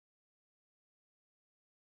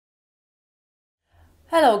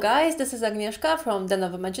Hello guys, this is Agnieszka from Den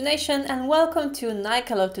of Imagination and welcome to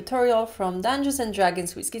Nycaloth tutorial from Dungeons &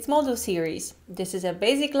 Dragons Wizkids module series. This is a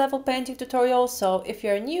basic level painting tutorial, so if you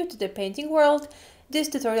are new to the painting world, this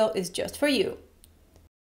tutorial is just for you.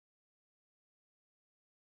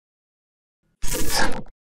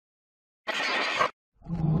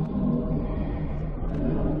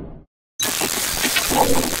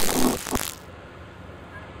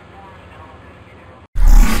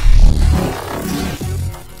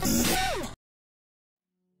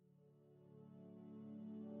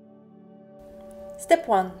 Step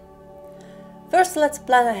 1. First, let's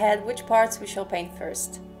plan ahead which parts we shall paint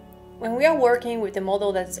first. When we are working with a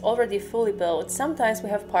model that is already fully built, sometimes we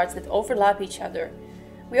have parts that overlap each other.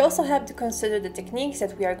 We also have to consider the techniques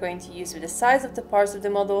that we are going to use with the size of the parts of the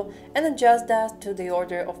model and adjust that to the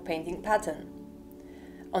order of painting pattern.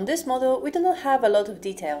 On this model, we do not have a lot of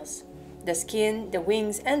details. The skin, the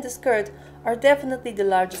wings and the skirt are definitely the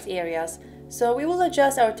largest areas, so we will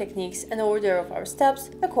adjust our techniques and order of our steps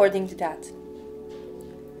according to that.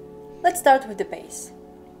 Let's start with the base.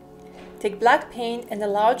 Take black paint and a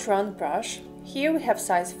large round brush, here we have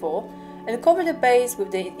size 4, and cover the base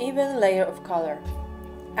with an even layer of color.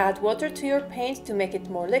 Add water to your paint to make it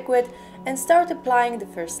more liquid and start applying the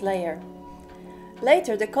first layer.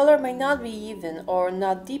 Later the color may not be even or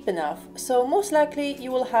not deep enough, so most likely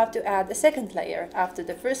you will have to add a second layer after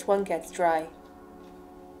the first one gets dry.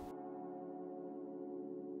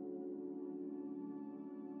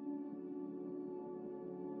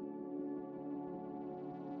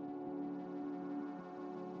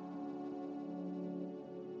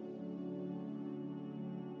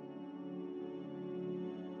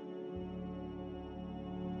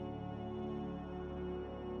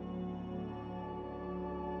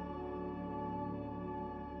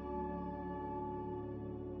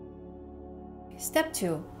 Step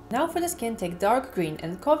 2. Now for the skin, take dark green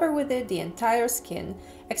and cover with it the entire skin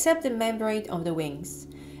except the membrane of the wings.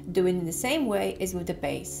 Do it in the same way as with the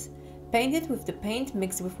base. Paint it with the paint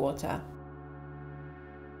mixed with water.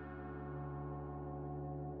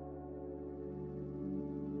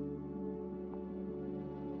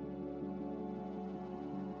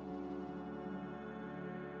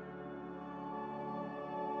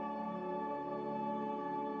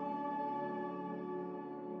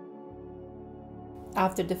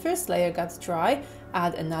 After the first layer got dry,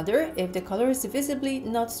 add another if the color is visibly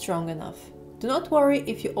not strong enough. Do not worry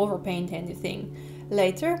if you overpaint anything.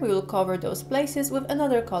 Later we will cover those places with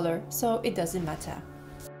another color, so it doesn't matter.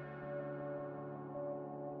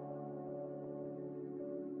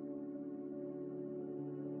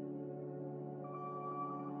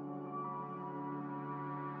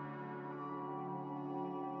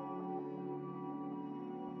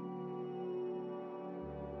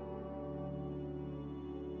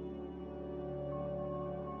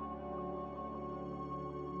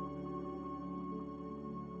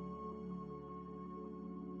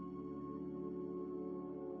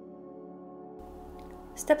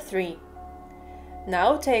 Step 3.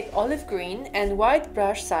 Now take olive green and white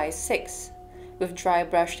brush size 6. With dry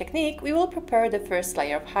brush technique, we will prepare the first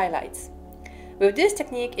layer of highlights. With this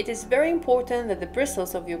technique, it is very important that the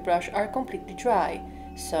bristles of your brush are completely dry,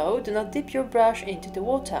 so do not dip your brush into the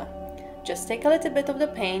water. Just take a little bit of the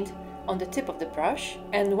paint on the tip of the brush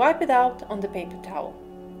and wipe it out on the paper towel.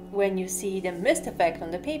 When you see the mist effect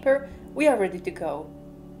on the paper, we are ready to go.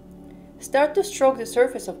 Start to stroke the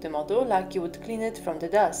surface of the model like you would clean it from the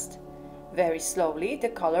dust. Very slowly, the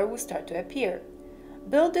color will start to appear.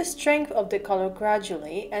 Build the strength of the color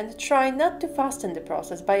gradually and try not to fasten the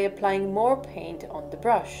process by applying more paint on the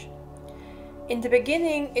brush. In the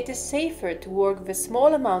beginning, it is safer to work with a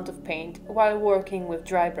small amount of paint while working with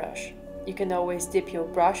dry brush. You can always dip your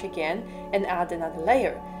brush again and add another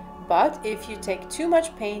layer, but if you take too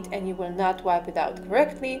much paint and you will not wipe it out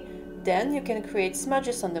correctly, then you can create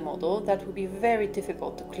smudges on the model that will be very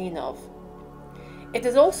difficult to clean off. It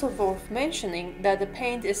is also worth mentioning that the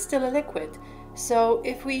paint is still a liquid, so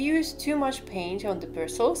if we use too much paint on the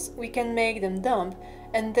bristles, we can make them dump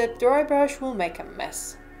and the dry brush will make a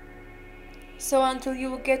mess. So until you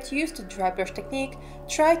will get used to dry brush technique,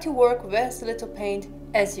 try to work with as little paint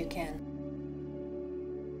as you can.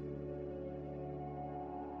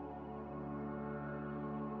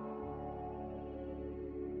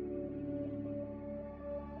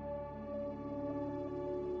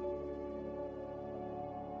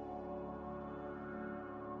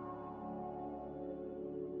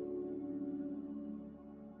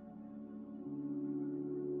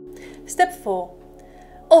 Step 4.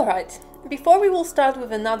 Alright, before we will start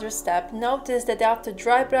with another step, notice that after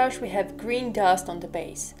dry brush we have green dust on the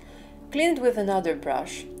base. Clean it with another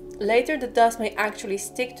brush. later the dust may actually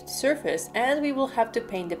stick to the surface and we will have to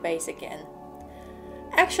paint the base again.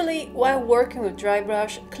 Actually, while working with dry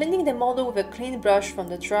brush, cleaning the model with a clean brush from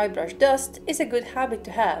the dry brush dust is a good habit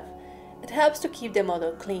to have. It helps to keep the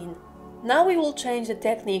model clean. Now we will change the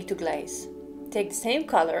technique to glaze. Take the same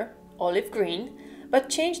color, olive green, but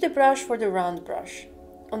change the brush for the round brush.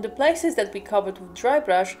 On the places that we covered with dry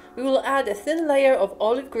brush, we will add a thin layer of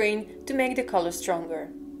olive green to make the color stronger.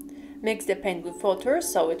 Mix the paint with water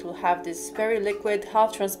so it will have this very liquid,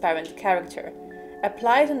 half-transparent character.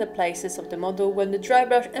 Apply it on the places of the model when the dry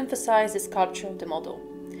brush emphasizes the sculpture of the model.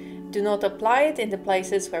 Do not apply it in the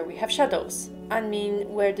places where we have shadows,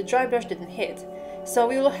 where the dry brush didn't hit, so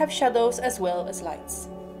we will have shadows as well as lights.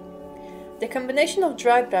 The combination of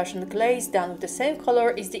dry brush and glaze done with the same color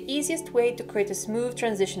is the easiest way to create a smooth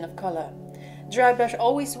transition of color. Dry brush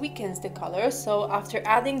always weakens the color, so after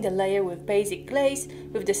adding the layer with basic glaze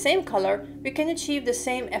with the same color, we can achieve the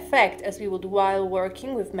same effect as we would while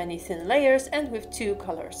working with many thin layers and with two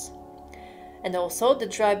colors. And also, the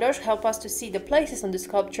dry brush helps us to see the places on the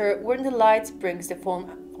sculpture where the light brings the form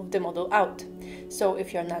of the model out. So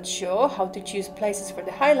if you're not sure how to choose places for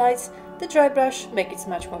the highlights, the dry brush makes it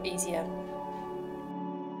much more easier.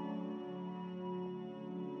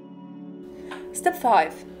 Step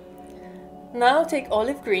 5. Now take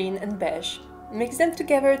olive green and beige, mix them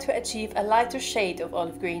together to achieve a lighter shade of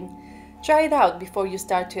olive green. Try it out before you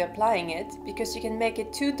start to applying it, because you can make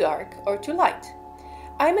it too dark or too light.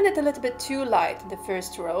 I made it a little bit too light in the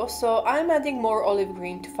first row, so I'm adding more olive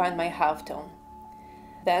green to find my halftone.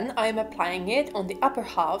 Then I'm applying it on the upper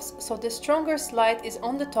halves, so the strongest light is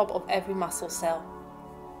on the top of every muscle cell.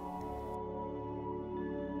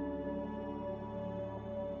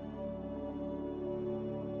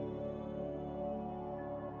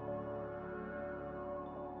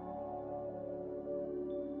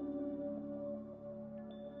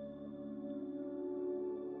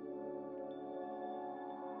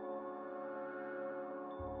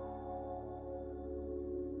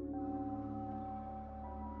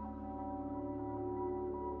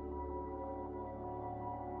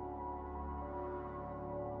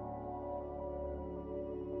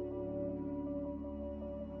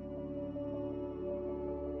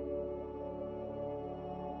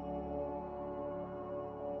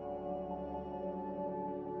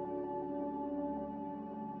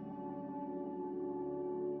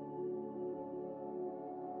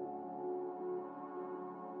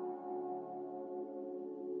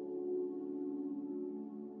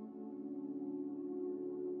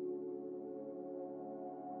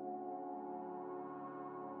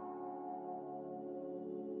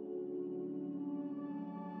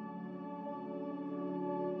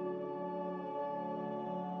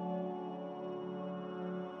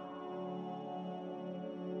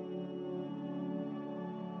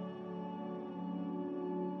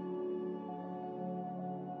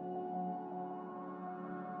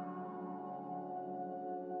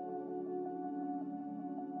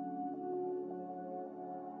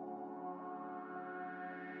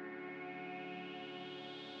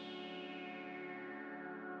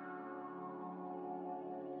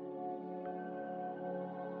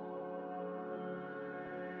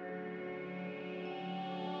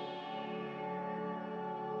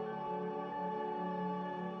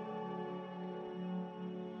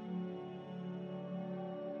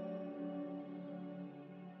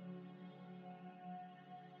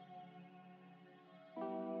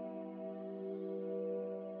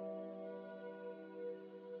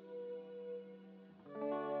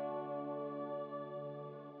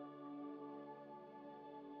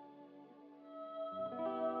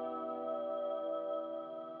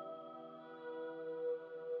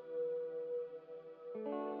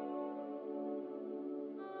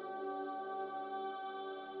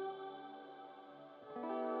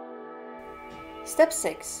 Step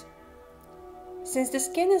 6. Since the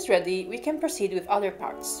skin is ready, we can proceed with other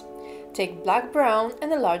parts. Take black brown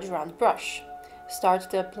and a large round brush. Start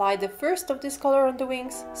to apply the first of this color on the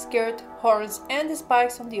wings, skirt, horns and the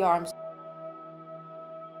spikes on the arms.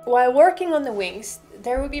 While working on the wings,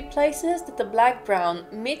 there will be places that the black brown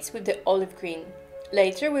meets with the olive green.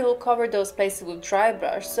 Later we will cover those places with dry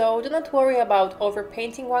brush, so do not worry about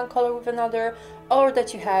overpainting one color with another or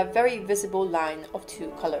that you have very visible line of two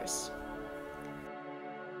colors.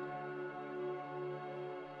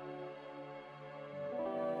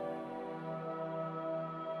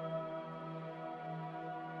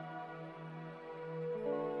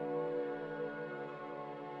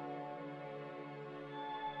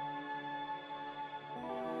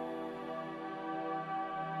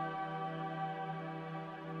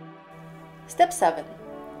 Step 7.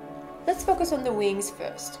 Let's focus on the wings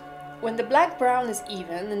first. When the black brown is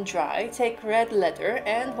even and dry, take red leather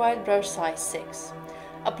and white brush size 6.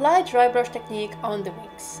 Apply dry brush technique on the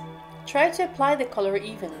wings. Try to apply the color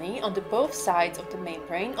evenly on the both sides of the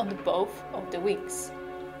membrane on the both of the wings.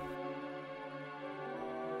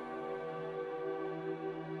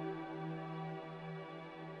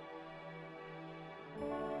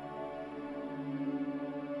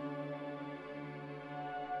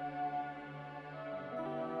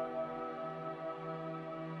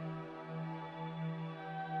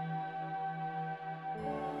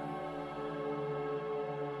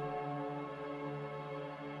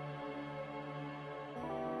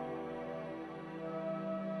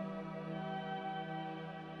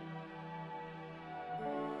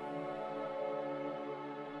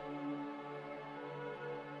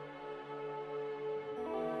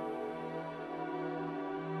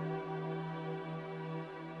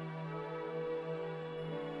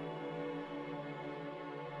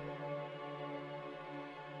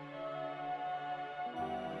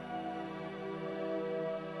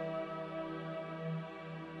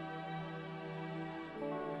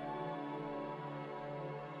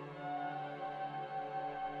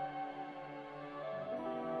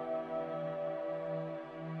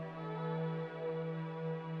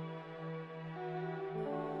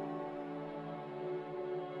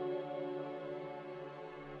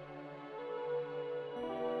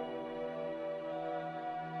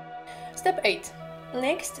 Step 8.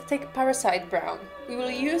 Next, take Parasite Brown. We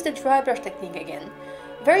will use the dry brush technique again.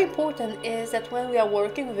 Very important is that when we are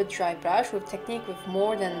working with a dry brush with technique with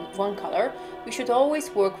more than one color, we should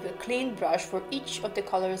always work with a clean brush for each of the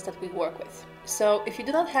colors that we work with. So if you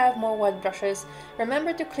do not have more white brushes,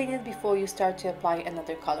 remember to clean it before you start to apply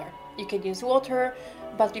another color. You can use water,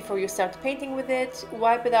 but before you start painting with it,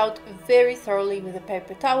 wipe it out very thoroughly with a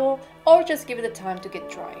paper towel or just give it a time to get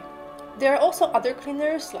dry. There are also other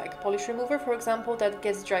cleaners, like polish remover for example, that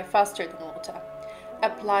gets dry faster than water.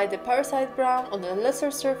 Apply the Parasite Brown on a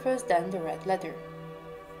lesser surface than the red leather.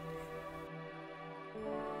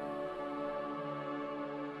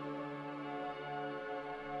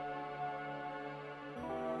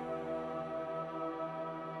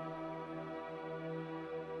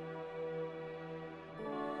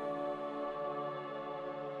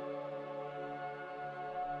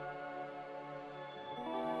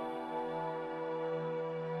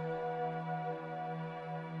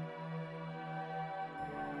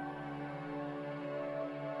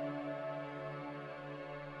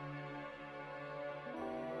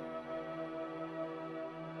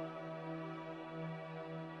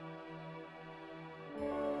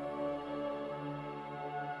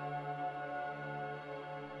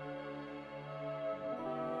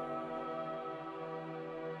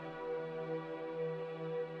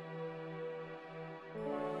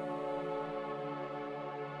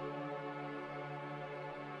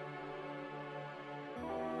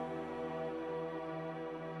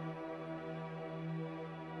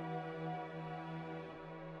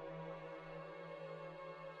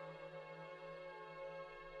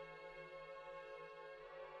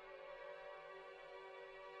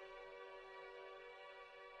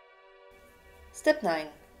 Step 9.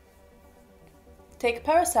 Take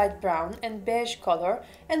Parasite Brown and beige color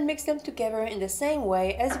and mix them together in the same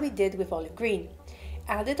way as we did with olive green.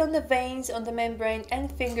 Add it on the veins on the membrane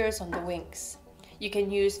and fingers on the wings. You can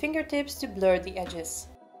use fingertips to blur the edges.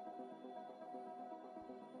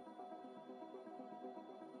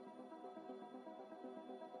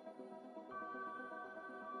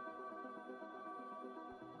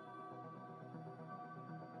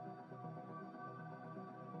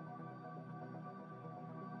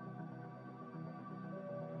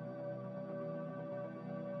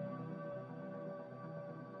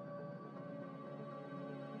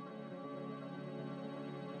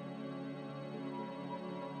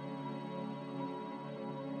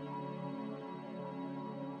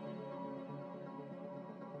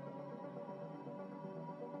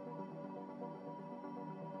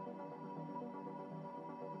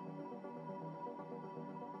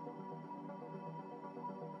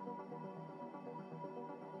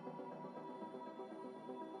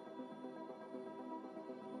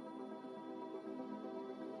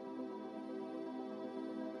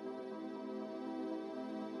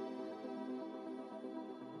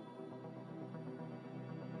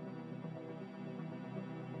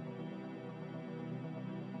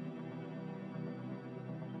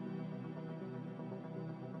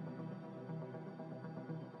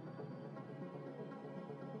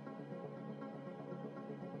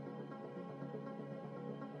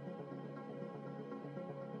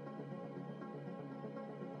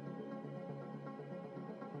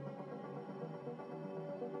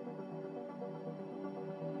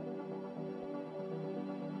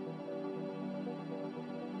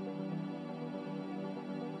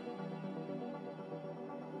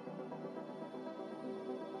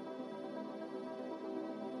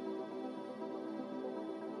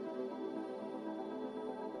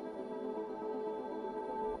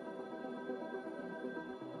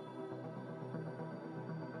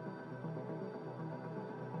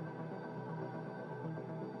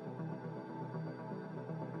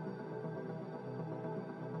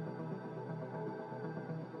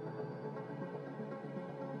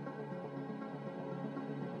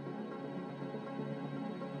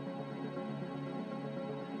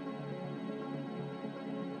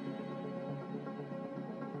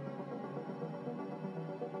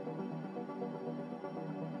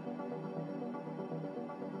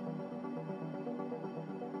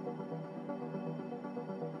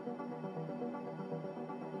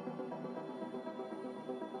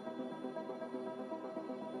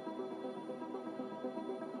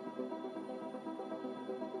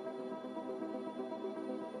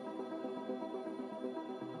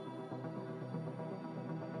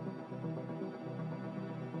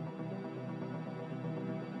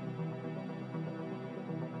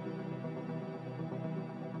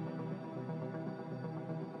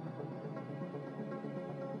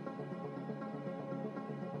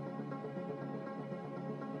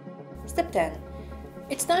 Step 10.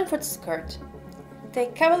 It's time for the skirt.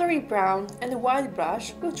 Take cavalry brown and a white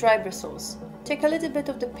brush with dry bristles. Take a little bit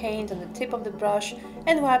of the paint on the tip of the brush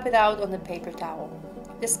and wipe it out on the paper towel.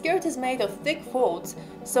 The skirt is made of thick folds,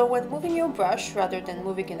 so when moving your brush, rather than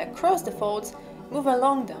moving it across the folds, move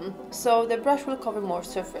along them, so the brush will cover more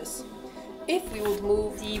surface. If we would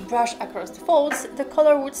move the brush across the folds, the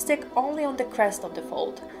color would stick only on the crest of the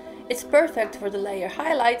fold. It's perfect for the layer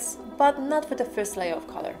highlights, but not for the first layer of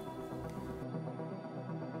color.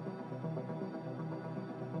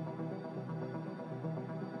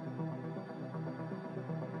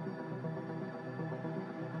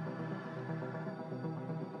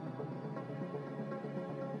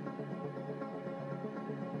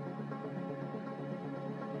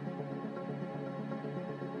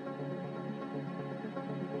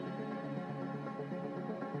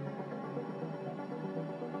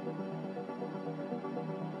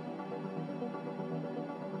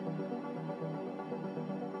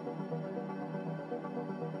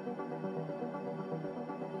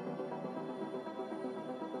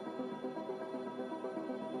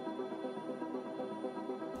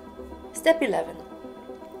 Step 11.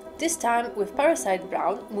 This time, with Parasite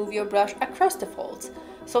Brown, move your brush across the folds,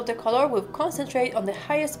 so the color will concentrate on the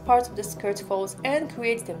highest parts of the skirt folds and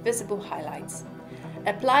create the visible highlights.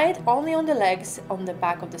 Apply it only on the legs on the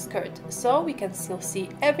back of the skirt, so we can still see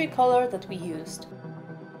every color that we used.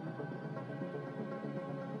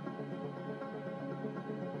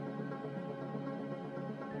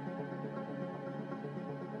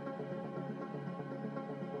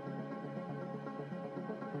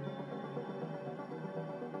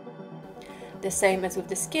 The same as with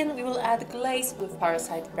the skin, we will add glaze with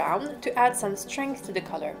Parasite Brown to add some strength to the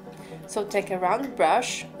color. So take a round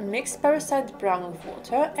brush, mix Parasite Brown with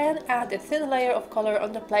water and add a thin layer of color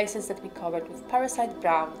on the places that we covered with Parasite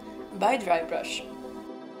Brown by dry brush.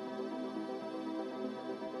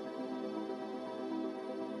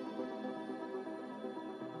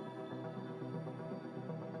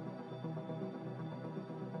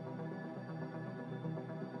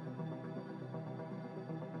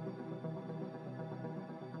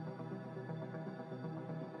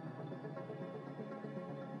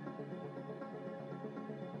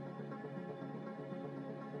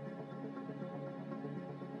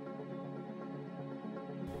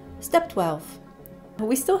 Step 12.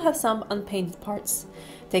 We still have some unpainted parts.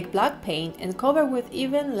 Take black paint and cover with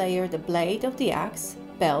even layer the blade of the axe,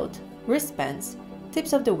 belt, wristbands,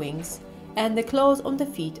 tips of the wings, and the claws on the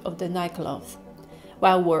feet of the Nycaloth.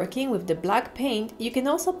 While working with the black paint, you can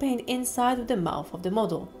also paint inside of the mouth of the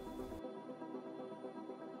model.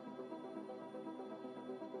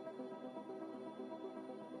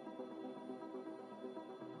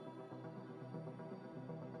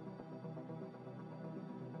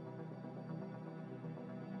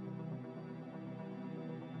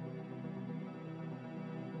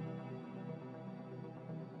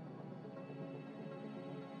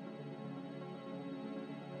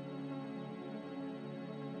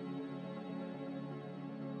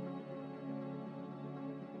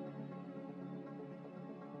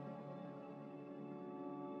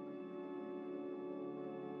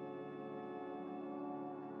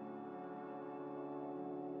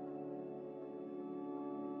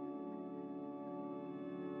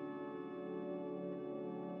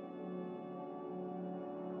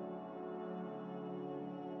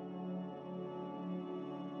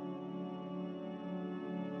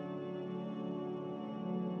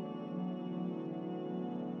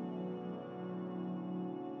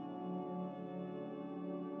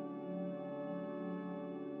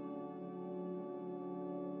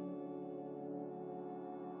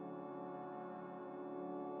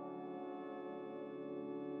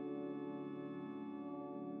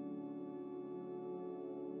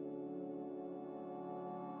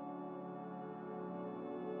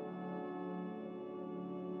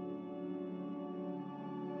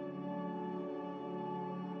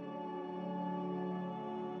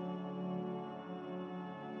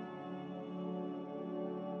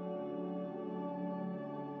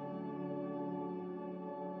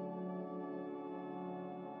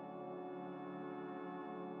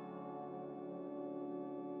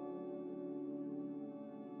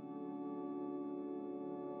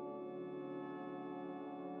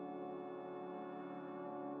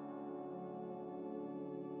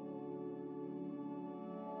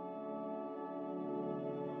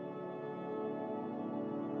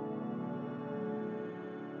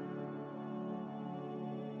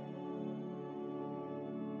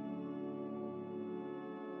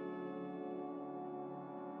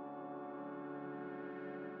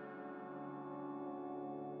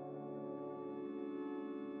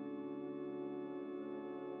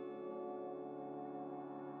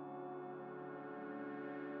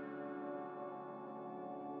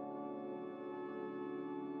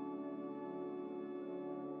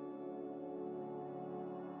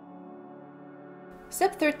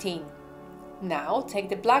 Step 13. Now take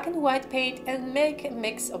the black and white paint and make a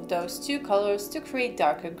mix of those two colors to create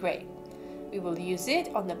darker gray. We will use it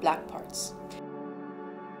on the black parts.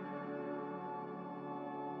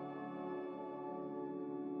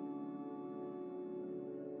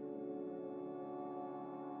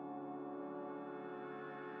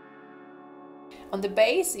 On the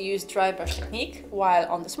base, use dry brush technique, while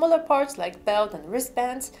on the smaller parts like belt and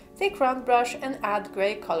wristbands, take round brush and add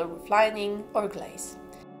gray color with lining or glaze.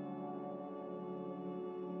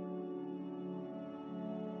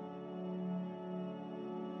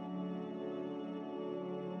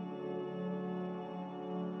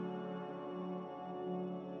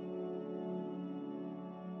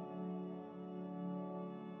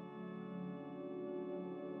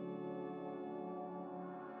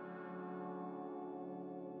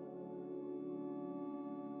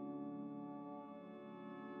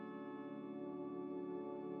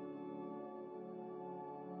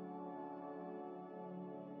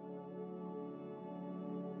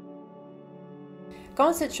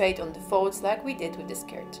 Concentrate on the folds like we did with the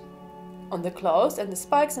skirt. On the claws and the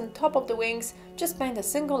spikes on top of the wings, just paint a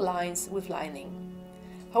single lines with lining.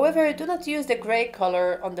 However, do not use the grey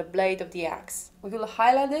color on the blade of the axe. We will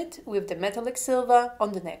highlight it with the metallic silver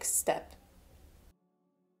on the next step.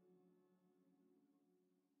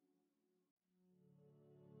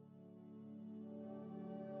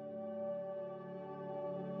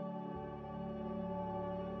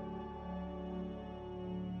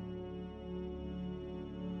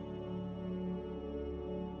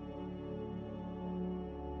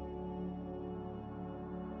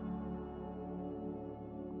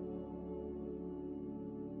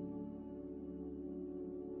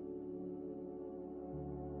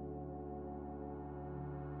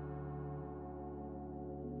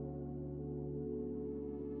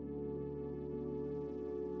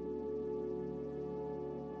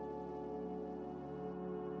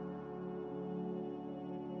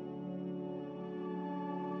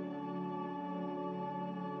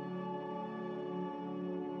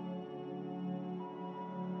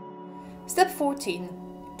 Step 14.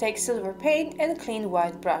 Take silver paint and clean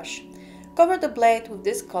white brush. Cover the blade with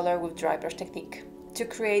this color with dry brush technique. To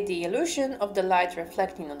create the illusion of the light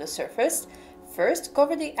reflecting on the surface, first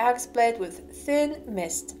cover the axe blade with thin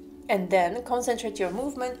mist, and then concentrate your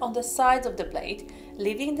movement on the sides of the blade,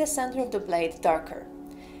 leaving the center of the blade darker.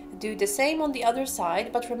 Do the same on the other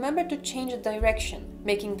side, but remember to change the direction,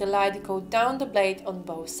 making the light go down the blade on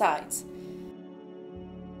both sides.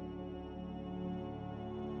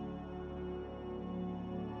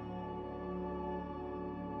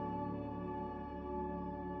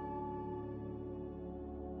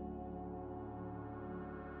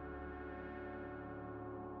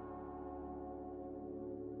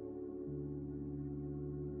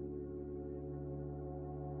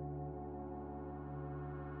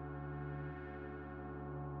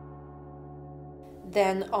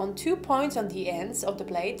 Then, on 2 points on the ends of the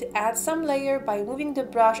blade, add some layer by moving the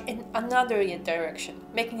brush in another direction,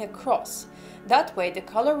 making a cross. That way the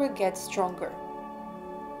color will get stronger.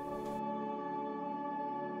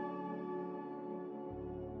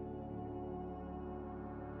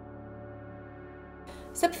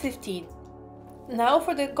 Step 15. Now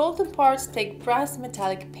for the golden parts, take brass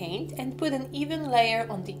metallic paint and put an even layer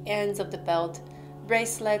on the ends of the belt,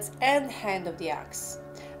 bracelets and hand of the axe.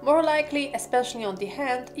 More likely, especially on the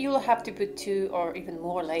hand, you will have to put 2 or even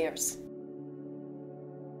more layers.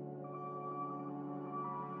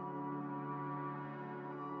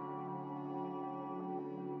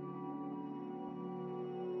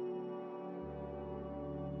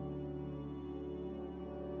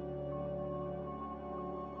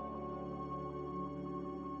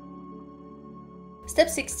 Step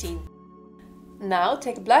 16. Now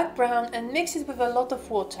take black brown and mix it with a lot of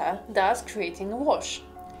water, thus creating a wash.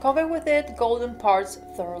 Cover with it golden parts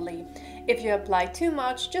thoroughly. If you apply too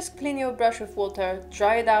much, just clean your brush with water,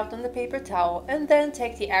 dry it out on the paper towel, and then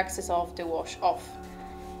take the excess of the wash off.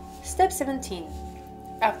 Step 17.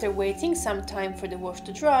 After waiting some time for the wash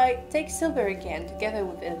to dry, take silver again together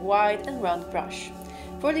with a wide and round brush.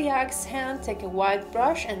 For the axe hand, take a wide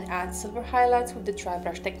brush and add silver highlights with the dry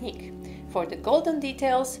brush technique. For the golden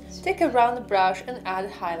details, take a round brush and add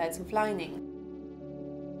highlights with lining.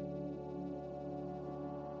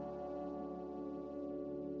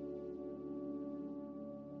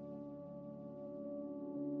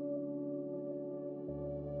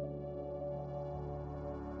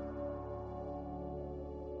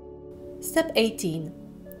 Step 18.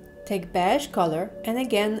 Take beige color and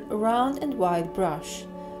again round and wide brush.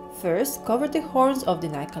 First, cover the horns of the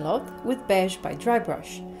Nycaloth with beige by dry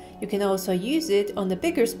brush. You can also use it on the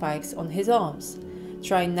bigger spikes on his arms.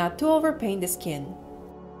 Try not to overpaint the skin.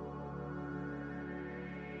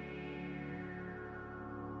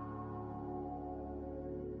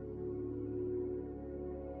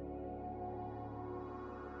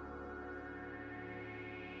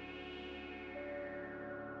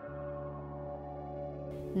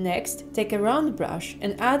 Next, take a round brush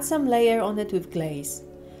and add some layer on it with glaze.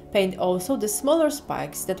 Paint also the smaller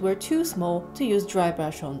spikes that were too small to use dry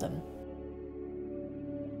brush on them.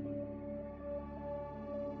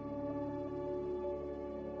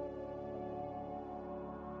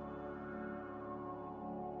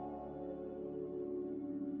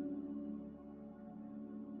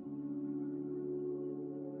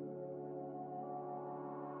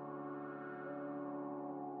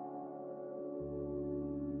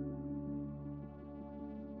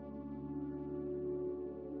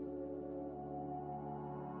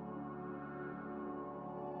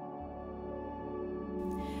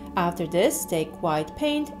 After this, take white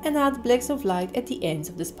paint and add blacks of light at the ends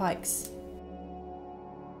of the spikes.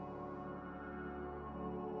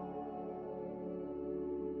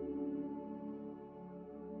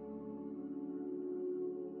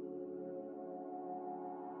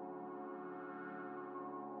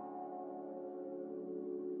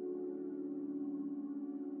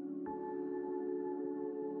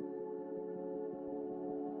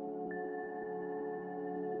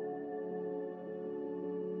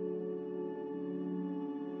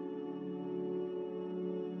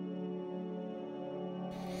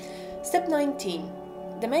 Step 19.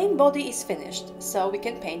 The main body is finished, so we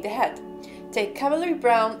can paint the head. Take cavalry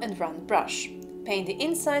brown and round brush. Paint the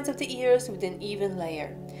insides of the ears with an even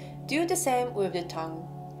layer. Do the same with the tongue.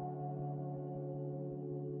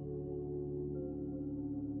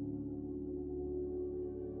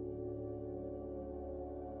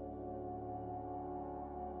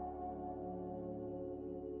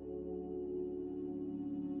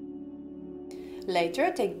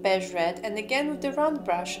 Later, take beige red and again with the round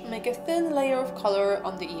brush make a thin layer of color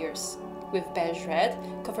on the ears. With beige red,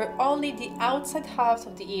 cover only the outside halves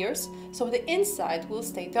of the ears so the inside will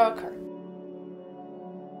stay darker.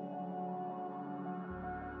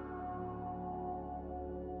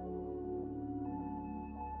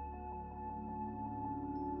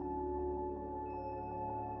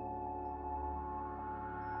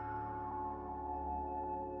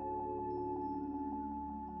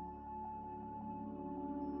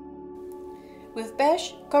 With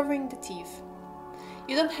beige, covering the teeth.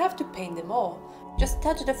 You don't have to paint them all, just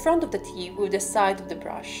touch the front of the teeth with the side of the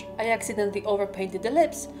brush. I accidentally overpainted the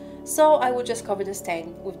lips, so I will just cover the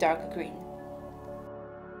stain with dark green.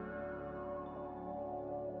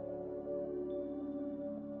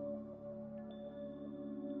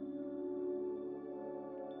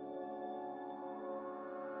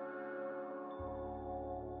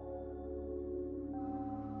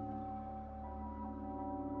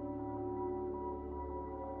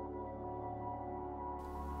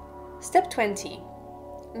 Step 20.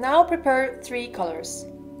 Now prepare 3 colors,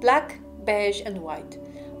 black, beige and white.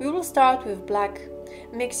 We will start with black.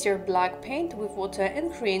 Mix your black paint with water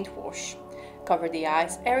and create wash. Cover the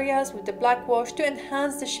eyes areas with the black wash to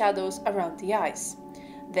enhance the shadows around the eyes.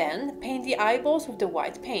 Then paint the eyeballs with the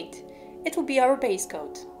white paint. It will be our base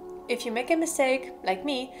coat. If you make a mistake, like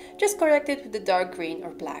me, just correct it with the dark green or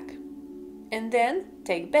black. And then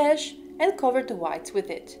take beige and cover the whites with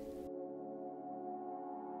it.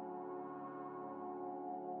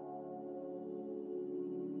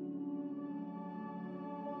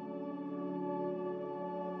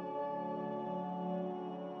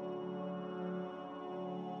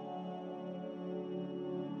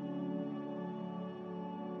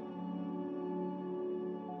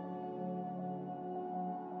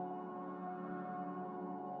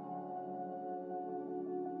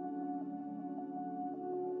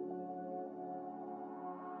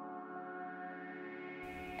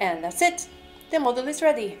 And that's it! The model is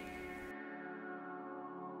ready!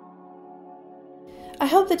 I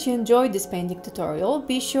hope that you enjoyed this painting tutorial.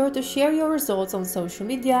 Be sure to share your results on social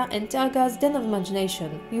media and tag us Den of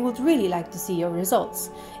Imagination. We would really like to see your results.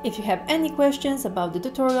 If you have any questions about the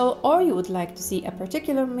tutorial or you would like to see a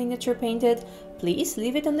particular miniature painted, please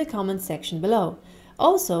leave it in the comment section below.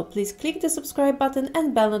 Also, please click the subscribe button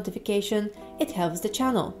and bell notification. It helps the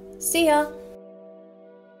channel. See ya!